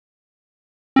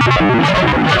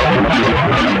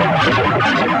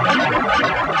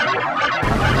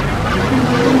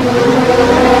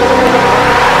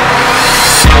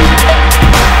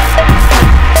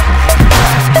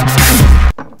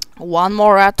One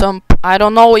more atom. I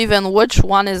don't know even which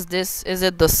one is this. Is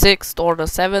it the 6th or the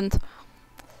 7th?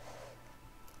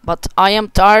 But I am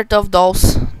tired of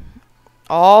those.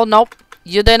 Oh, nope.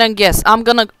 You didn't guess. I'm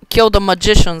gonna kill the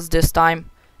magicians this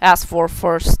time. Ask for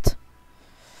first.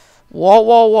 Whoa,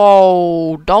 whoa,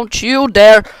 whoa. Don't you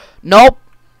dare. Nope.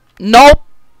 Nope.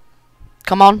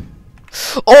 Come on.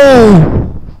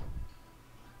 Oh.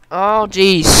 Oh,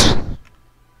 jeez.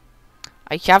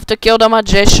 I have to kill the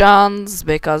magicians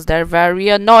because they're very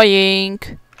annoying.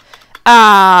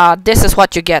 Ah, this is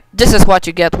what you get. This is what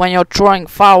you get when you're throwing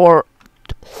fireballs.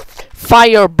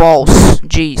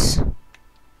 Jeez.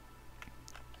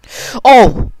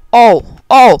 Oh, oh,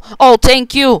 oh, oh,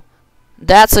 thank you.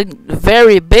 That's a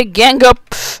very big gang up.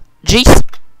 Jeez.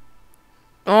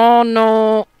 Oh,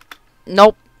 no.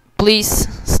 Nope. Please,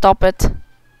 stop it.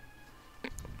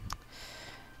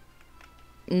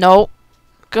 No.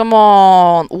 Come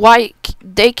on. Why?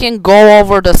 They can go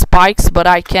over the spikes, but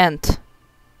I can't.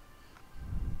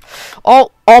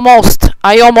 Oh, almost.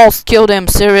 I almost killed him,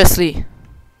 seriously.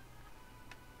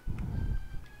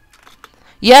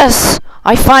 Yes,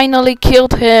 I finally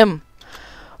killed him.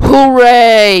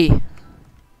 Hooray!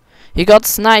 He got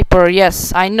sniper,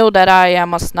 yes. I know that I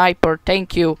am a sniper,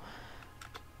 thank you.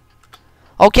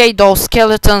 Okay, those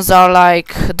skeletons are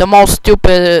like the most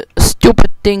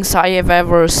stupid things I have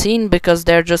ever seen because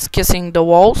they're just kissing the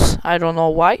walls. I don't know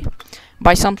why.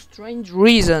 By some strange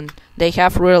reason, they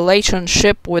have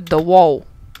relationship with the wall,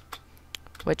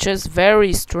 which is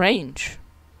very strange.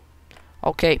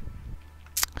 Okay.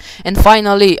 And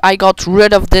finally, I got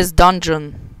rid of this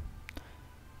dungeon.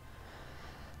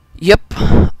 Yep.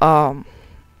 I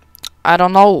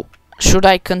don't know. Should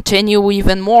I continue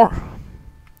even more?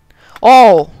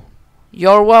 Oh,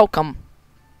 you're welcome.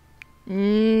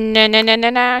 Nah, nah, nah, nah,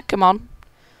 nah. Come on.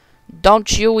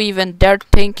 Don't you even dare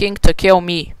thinking to kill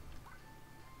me.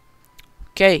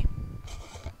 Okay.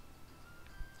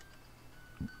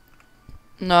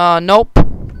 Nope.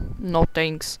 No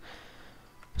thanks.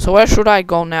 So where should I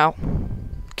go now?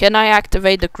 Can I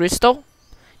activate the crystal?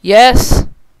 Yes.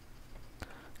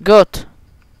 Good.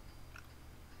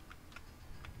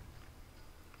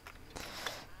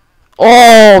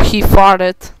 Oh, he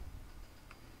farted.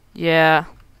 Yeah.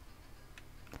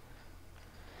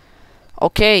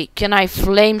 Okay, can I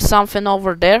flame something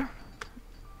over there?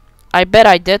 I bet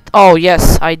I did. Oh,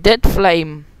 yes, I did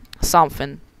flame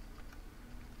something.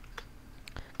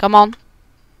 Come on.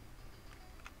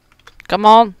 Come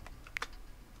on.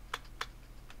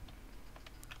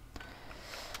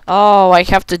 Oh, I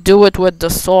have to do it with the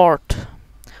sword.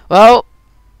 Well,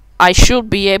 I should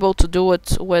be able to do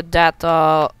it with that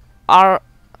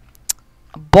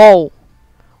bow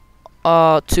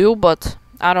too, but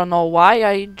I don't know why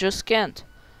I just can't.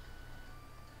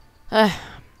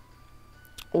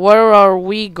 Where are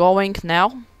we going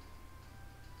now?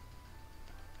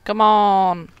 Come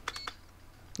on.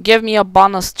 Give me a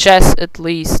bonus chest at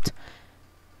least.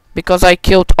 Because I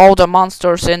killed all the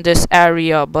monsters in this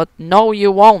area, but no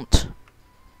you won't.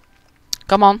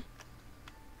 Come on.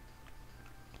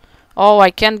 Oh,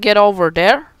 I can't get over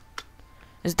there?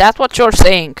 Is that what you're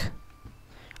saying?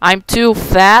 I'm too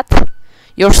fat?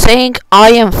 You're saying I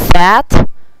am fat?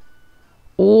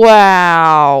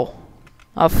 Wow.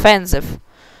 Offensive.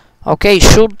 Okay,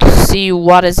 should see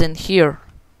what is in here.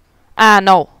 Ah,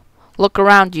 no. Look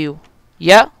around you.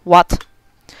 Yeah? What?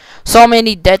 So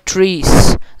many dead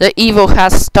trees. The evil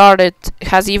has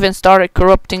even started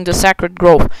corrupting the sacred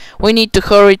grove. We need to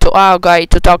hurry to Aogai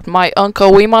to talk to my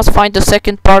uncle. We must find the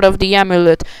second part of the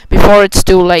amulet before it's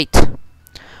too late.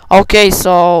 Okay,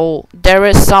 so there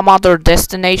is some other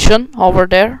destination over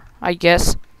there, I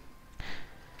guess.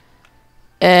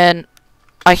 And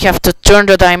I have to turn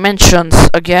the dimensions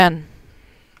again.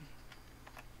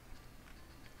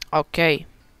 Okay.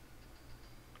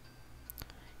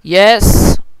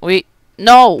 Yes,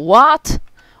 no, what?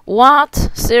 What?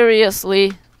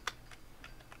 Seriously?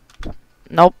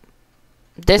 Nope.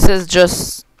 This is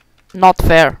just not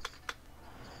fair.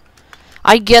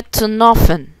 I get to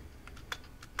nothing.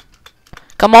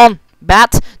 Come on,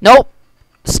 bat. No.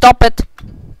 Stop it.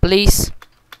 Please.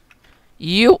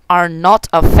 You are not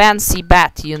a fancy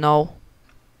bat, you know.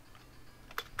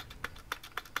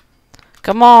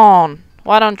 Come on.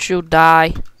 Why don't you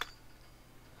die?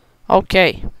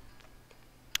 Okay.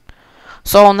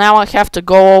 So now I have to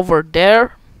go over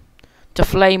there to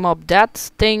flame up that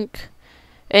thing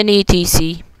and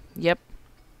etc. Yep.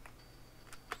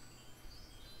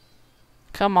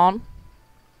 Come on.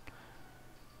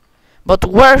 But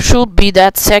where should be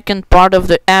that second part of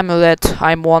the amulet,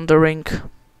 I'm wondering.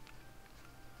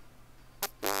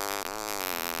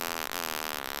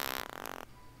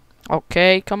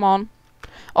 Okay, come on.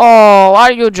 Oh,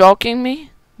 are you joking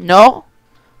me? No?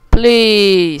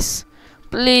 Please.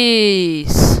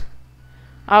 Please.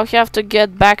 I'll have to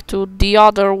get back to the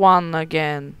other one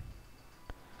again.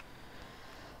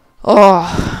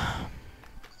 Oh.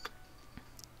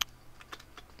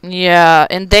 Yeah,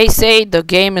 and they say the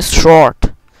game is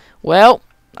short. Well,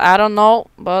 I don't know,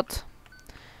 but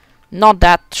not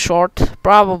that short.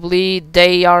 Probably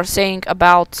they are saying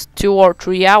about 2 or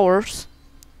 3 hours.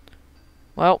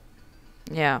 Well,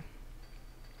 yeah.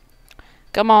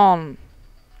 Come on.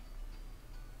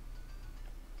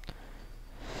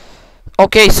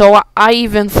 Okay, so I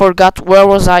even forgot where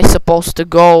was I supposed to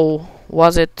go.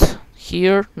 Was it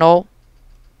here? No.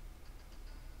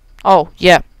 Oh,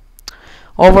 yeah.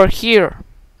 Over here.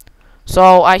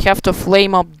 So I have to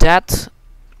flame up that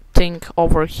thing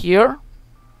over here.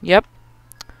 Yep.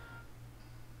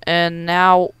 And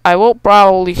now I will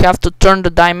probably have to turn the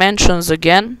dimensions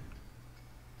again.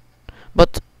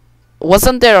 But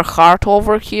wasn't there a heart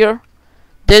over here?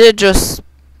 Did it just,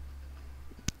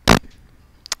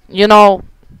 you know,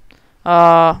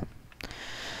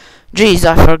 jeez,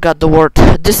 I forgot the word.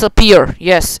 Disappear.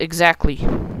 Yes, exactly.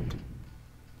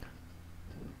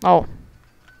 Oh.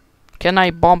 Can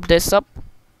I bump this up?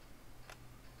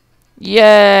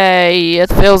 Yay!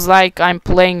 It feels like I'm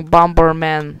playing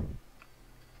Bomberman.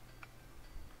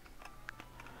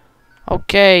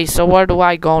 Okay, so where do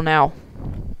I go now?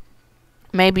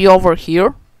 Maybe over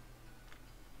here?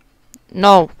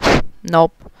 No.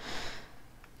 Nope.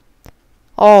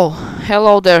 Oh,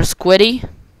 hello there, Squiddy.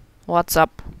 What's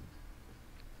up?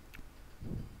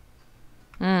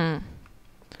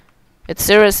 It's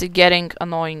seriously getting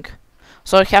annoying.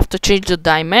 So I have to change the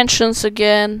dimensions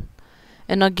again,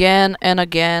 and again, and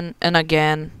again, and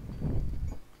again.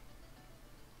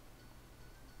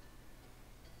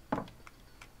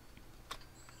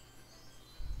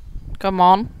 Come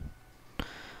on.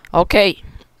 Okay.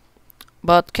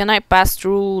 But can I pass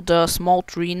through the small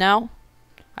tree now?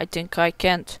 I think I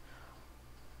can't.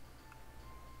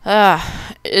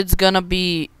 It's gonna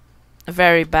be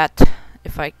very bad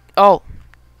if I... Oh.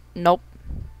 Nope.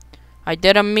 I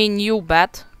didn't mean you,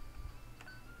 bat.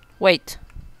 Wait.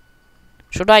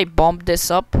 Should I bump this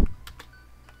up?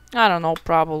 I don't know,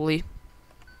 probably.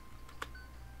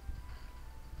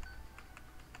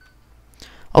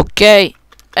 Okay.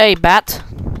 Hey, bat.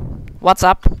 What's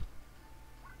up?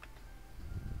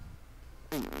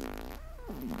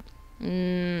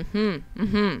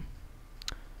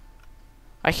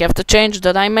 I have to change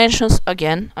the dimensions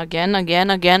again, again,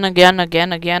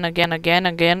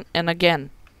 and again.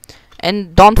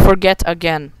 And don't forget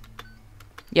again.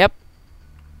 Yep.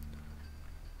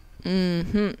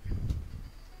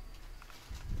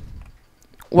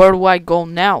 Where do I go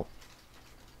now?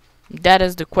 That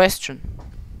is the question.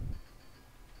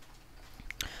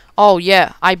 Oh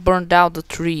yeah, I burned out the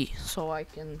tree, so I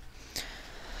can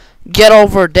get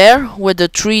over there with the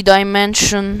 3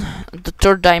 dimension, the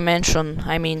 3rd dimension,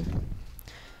 I mean.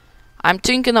 I'm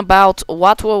thinking about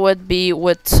what will it be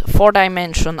with 4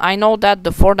 dimension. I know that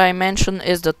the 4 dimension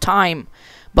is the time,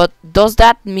 but does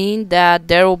that mean that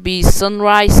there will be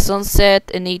sunrise,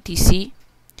 sunset, and etc?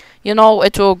 You know,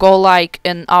 it will go like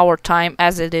in our time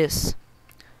as it is.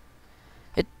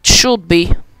 It should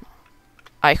be.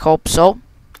 I hope so.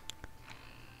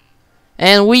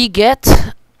 And we get...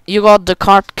 You got the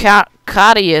card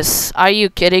Carius. Are you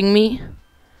kidding me?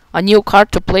 A new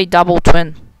card to play Double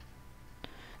Twin.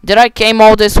 Did I came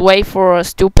all this way for a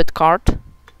stupid card?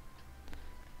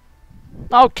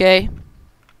 Okay.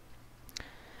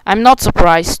 I'm not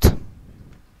surprised.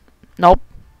 Nope.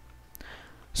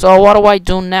 So what do I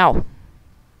do now?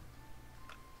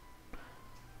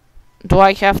 Do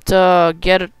I have to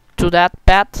get to that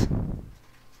path?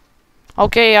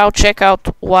 Okay, I'll check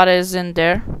out what is in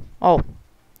there. Oh.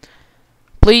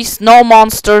 Please, no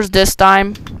monsters this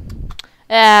time.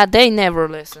 They never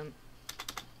listen.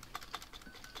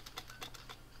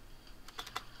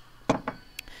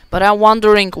 But I'm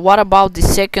wondering, what about the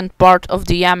second part of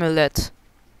the amulet?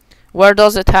 Where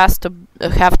does it have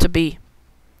to be?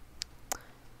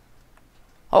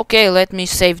 Okay, let me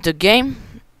save the game.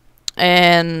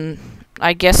 And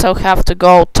I guess I'll have to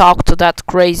go talk to that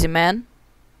crazy man.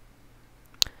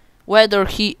 Whether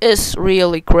he is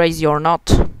really crazy or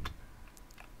not.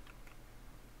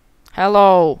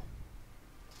 Hello.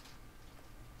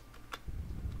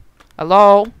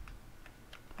 Hello.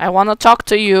 I wanna talk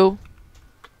to you.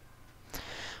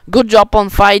 Good job on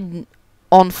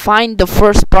on find the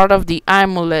first part of the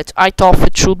amulet. I thought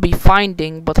it should be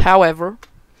finding, but however.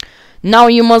 Now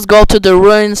you must go to the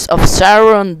ruins of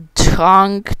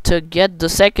Sarandang to get the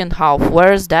second half.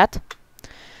 Where is that?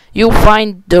 You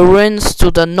find the ruins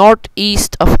to the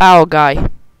northeast of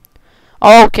Algai.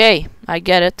 Okay, I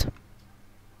get it.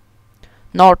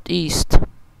 Northeast.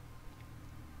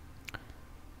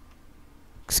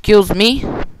 Excuse me?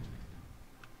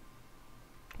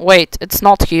 Wait, it's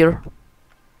not here.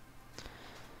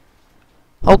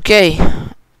 Okay.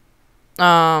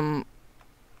 I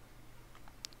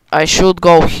should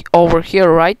go over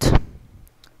here, right?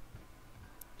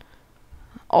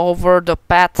 Over the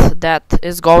path that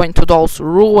is going to those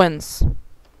ruins.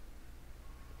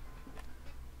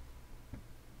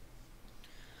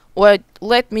 Wait,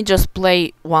 let me just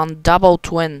play one double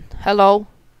twin. Hello?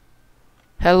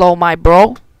 Hello, my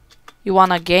bro? You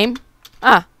want a game?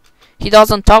 Ah, he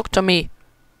doesn't talk to me.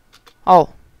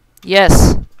 Oh,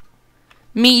 yes.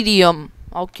 Medium.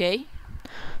 Okay.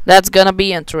 That's gonna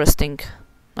be interesting,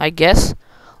 I guess.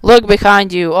 Look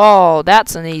behind you. Oh,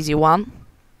 that's an easy one.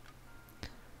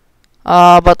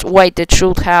 But wait, it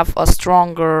should have a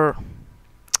stronger...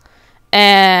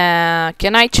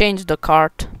 can I change the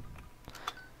card?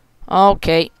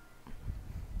 Okay.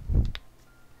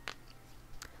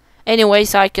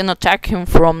 Anyways, I can attack him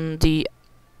from the...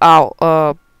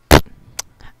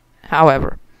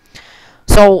 however.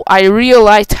 So, I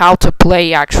realized how to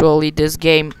play actually this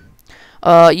game.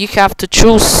 You have to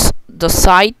choose the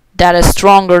side that is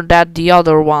stronger than the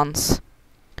other ones,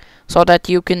 so that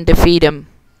you can defeat him.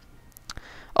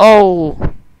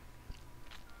 Oh.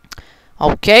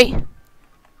 Okay.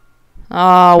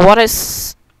 What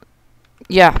is...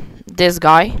 Yeah, this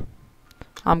guy.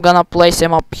 I'm gonna place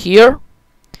him up here.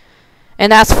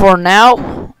 And as for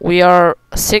now, we are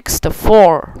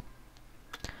 6-4.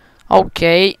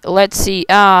 Okay, let's see.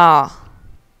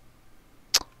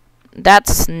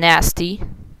 That's nasty.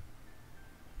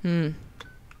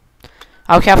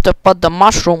 I'll have to put the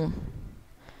mushroom.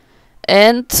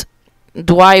 And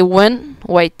do I win?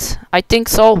 Wait, I think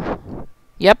so.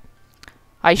 Yep,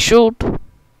 I should.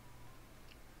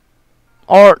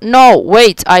 Or no,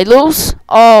 wait, I lose?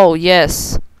 Oh,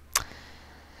 yes.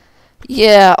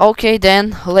 Yeah, okay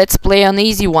then, let's play an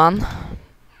easy one.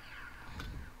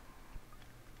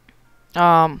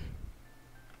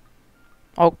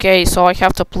 Okay, so I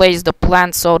have to place the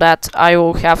plant so that I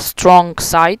will have strong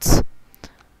sides.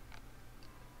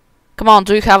 Come on,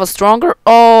 do you have a stronger?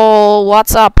 Oh,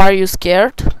 what's up? Are you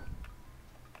scared?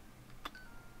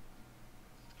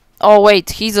 Oh,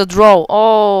 wait, he's a draw.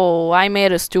 Oh, I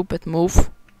made a stupid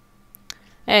move.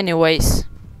 Anyways.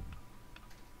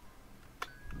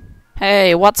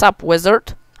 Hey, what's up,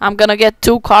 wizard? I'm gonna get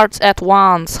 2 cards at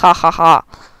once. Ha ha ha.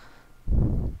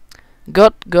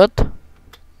 Good, good.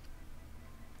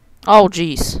 Oh,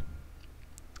 jeez.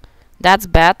 That's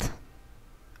bad.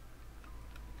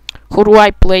 Who do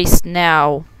I place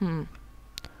now?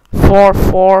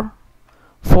 4-4.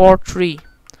 4-3.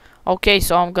 Okay,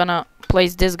 so I'm gonna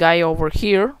place this guy over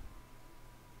here.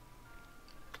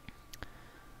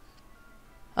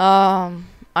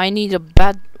 I need a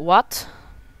bad... What?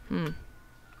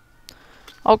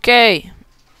 Okay.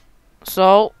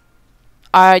 So,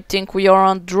 I think we are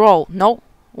on draw. No?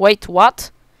 Wait,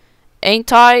 what?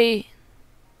 Ain't I...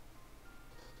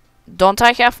 Don't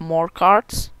I have more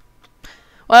cards?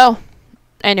 Well,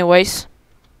 anyways.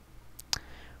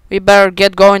 We better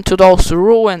get going to those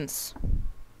ruins.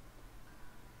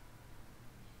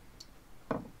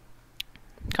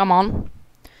 Come on.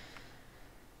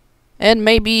 And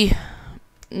maybe...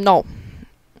 No.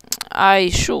 I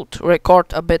should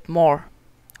record a bit more.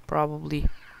 Probably.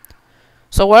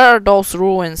 So where are those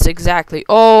ruins exactly?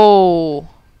 Oh!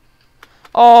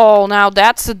 Oh, now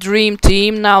that's a dream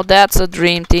team. Now that's a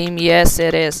dream team. Yes,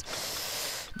 it is.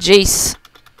 Jeez.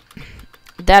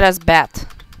 That is bad.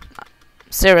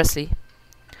 Seriously.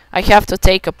 I have to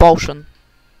take a potion.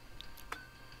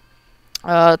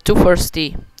 2 first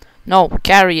tea. No,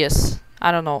 Carius.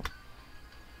 I don't know.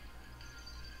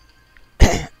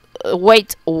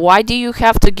 Wait, why do you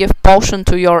have to give potion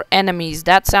to your enemies?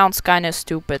 That sounds kinda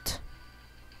stupid.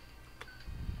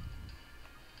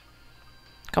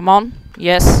 Come on.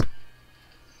 Yes.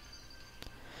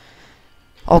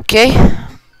 Okay.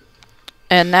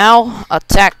 And now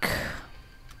attack.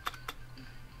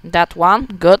 That one.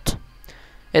 Good.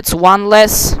 It's one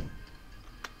less.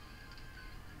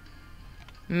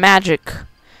 Magic.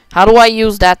 How do I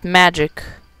use that magic?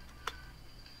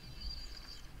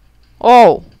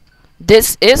 Oh.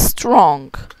 This is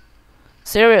strong.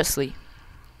 Seriously.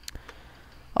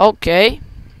 Okay.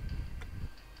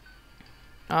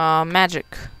 Magic.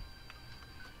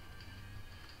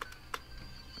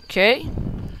 Okay,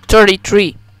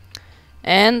 33.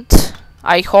 And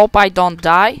I hope I don't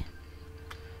die.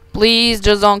 Please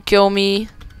just don't kill me.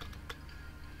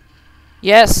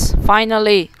 Yes,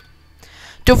 finally.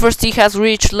 Toofersty has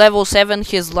reached level 7,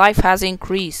 his life has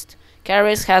increased.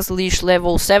 Caris has reached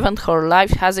level 7, her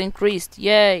life has increased.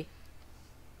 Yay.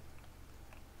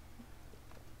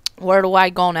 Where do I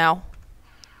go now?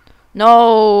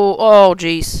 No, oh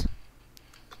jeez.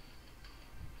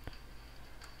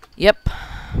 Yep,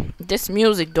 this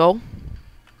music though.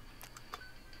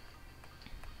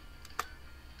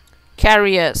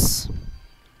 Carius,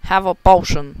 have a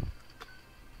potion.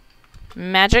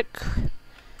 Magic,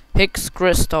 Higgs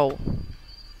crystal.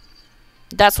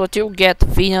 That's what you get,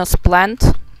 Venus plant.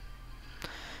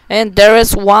 And there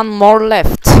is one more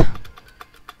left.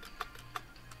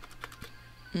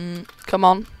 Come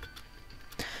on.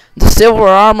 The silver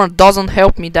armor doesn't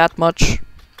help me that much.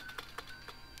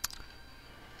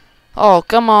 Oh,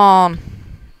 come on.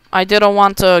 I didn't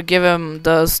want to give him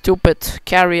the stupid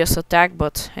Carius attack,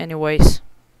 but anyways.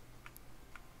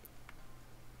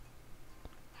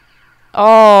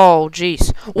 Oh,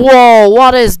 jeez. Whoa,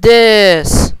 what is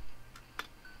this?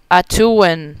 A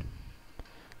 2-win.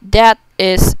 That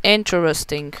is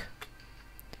interesting.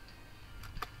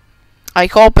 I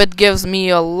hope it gives me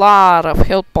a lot of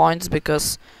health points,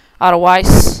 because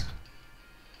otherwise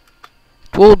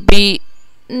it would be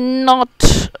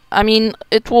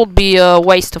it would be a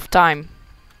waste of time.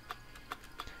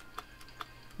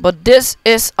 But this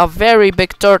is a very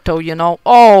big turtle, you know.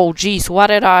 Oh jeez, why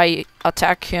did I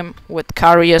attack him with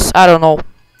Carius? I don't know.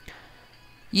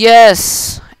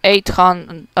 Yes,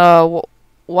 800.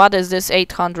 What is this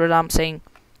 800 I'm saying?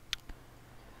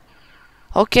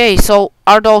 Okay, so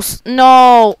are those...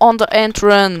 No, on the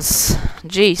entrance.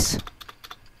 Jeez.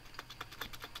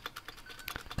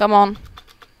 Come on.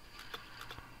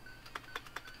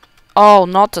 Oh,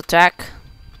 not attack.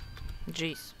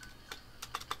 Jeez.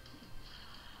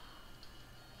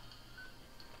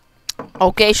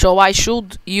 Okay, so I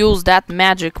should use that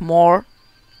magic more.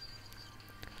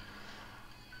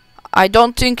 I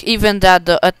don't think even that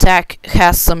the attack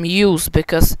has some use,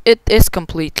 because it is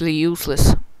completely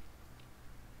useless.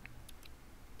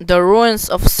 The ruins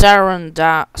of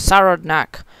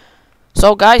Saradnak.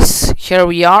 So guys, here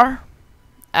we are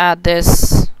at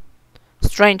this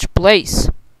strange place.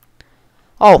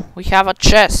 Oh, we have a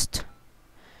chest.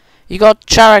 You got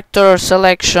character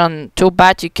selection. Too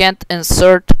bad you can't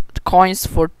insert coins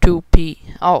for 2p.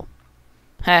 Oh,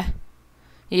 heh.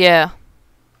 Yeah.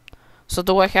 So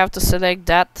do I have to select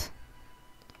that?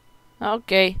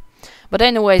 Okay. But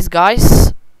anyways,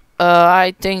 guys,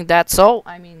 I think that's all.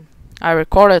 I mean, I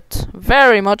recorded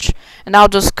very much, and I'll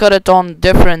just cut it on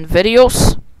different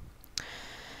videos.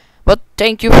 But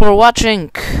thank you for watching.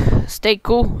 Stay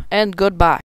cool and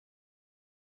goodbye.